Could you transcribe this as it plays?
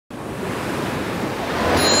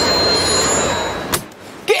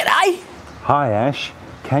Hi Ash,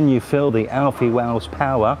 can you feel the Alfie Wells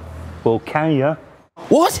power? Well, can you?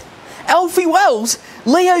 What? Alfie Wells?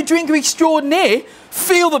 Leo drinker extraordinaire?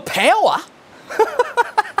 Feel the power?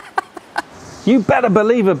 You better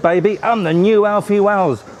believe it, baby. I'm the new Alfie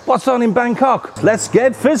Wells. What's on in Bangkok? Let's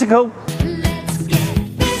get physical. Let's get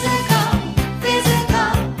physical,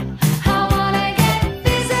 physical. I wanna get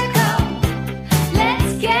physical.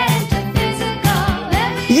 Let's get into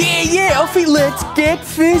physical. Yeah, Alfie, let's get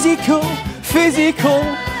physical, physical.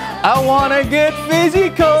 I wanna get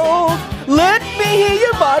physical. Let me hear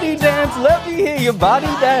your body dance, let me hear your body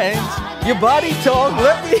dance. Your body talk,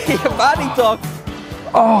 let me hear your body talk.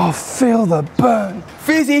 Oh, feel the burn.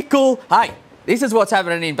 Physical. Hey, this is what's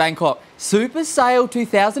happening in Bangkok. Super Sale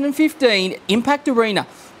 2015 Impact Arena.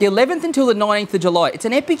 The 11th until the 19th of July. It's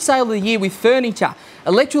an epic sale of the year with furniture,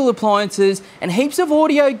 electrical appliances and heaps of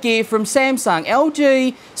audio gear from Samsung,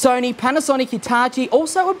 LG, Sony, Panasonic, Hitachi,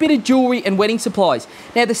 also a bit of jewellery and wedding supplies.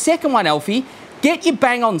 Now the second one, Alfie, get your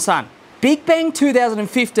bang on, son. Big Bang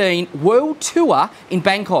 2015 World Tour in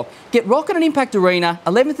Bangkok. Get rockin' at Impact Arena,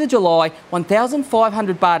 11th of July,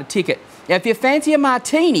 1,500 baht a ticket. Now, if you fancy a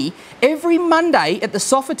martini, every Monday at the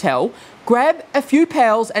Sofitel, grab a few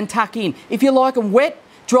pals and tuck in. If you like them wet,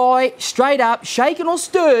 dry, straight up, shaken or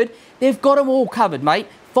stirred, they've got them all covered, mate.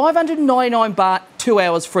 599 baht, 2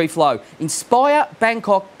 hours free flow. Inspire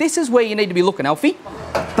Bangkok. This is where you need to be looking, Alfie.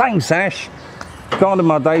 Thanks, Ash. Gone to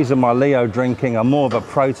my days of my Leo drinking. I'm more of a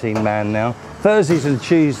protein man now. Thursdays and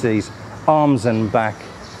Tuesdays, arms and back.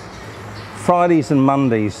 Fridays and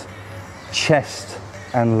Mondays, chest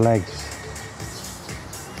and legs.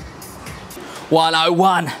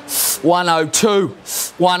 101, 102,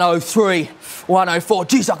 103, 104.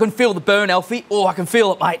 Jeez, I can feel the burn, Alfie. Oh, I can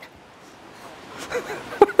feel it, mate.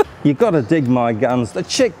 You gotta dig my guns. The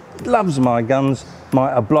chick loves my guns,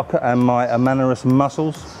 my blocker and my amanurus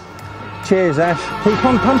muscles. Cheers, Ash. Keep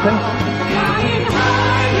on pumping.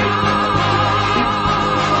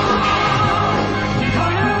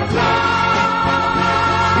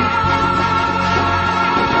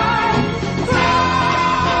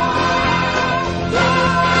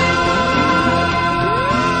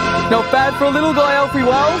 Not bad for a little guy, Alfie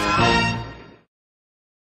Wells.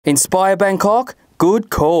 Inspire Bangkok,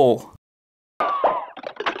 good call.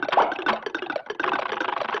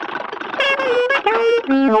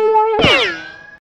 Physical.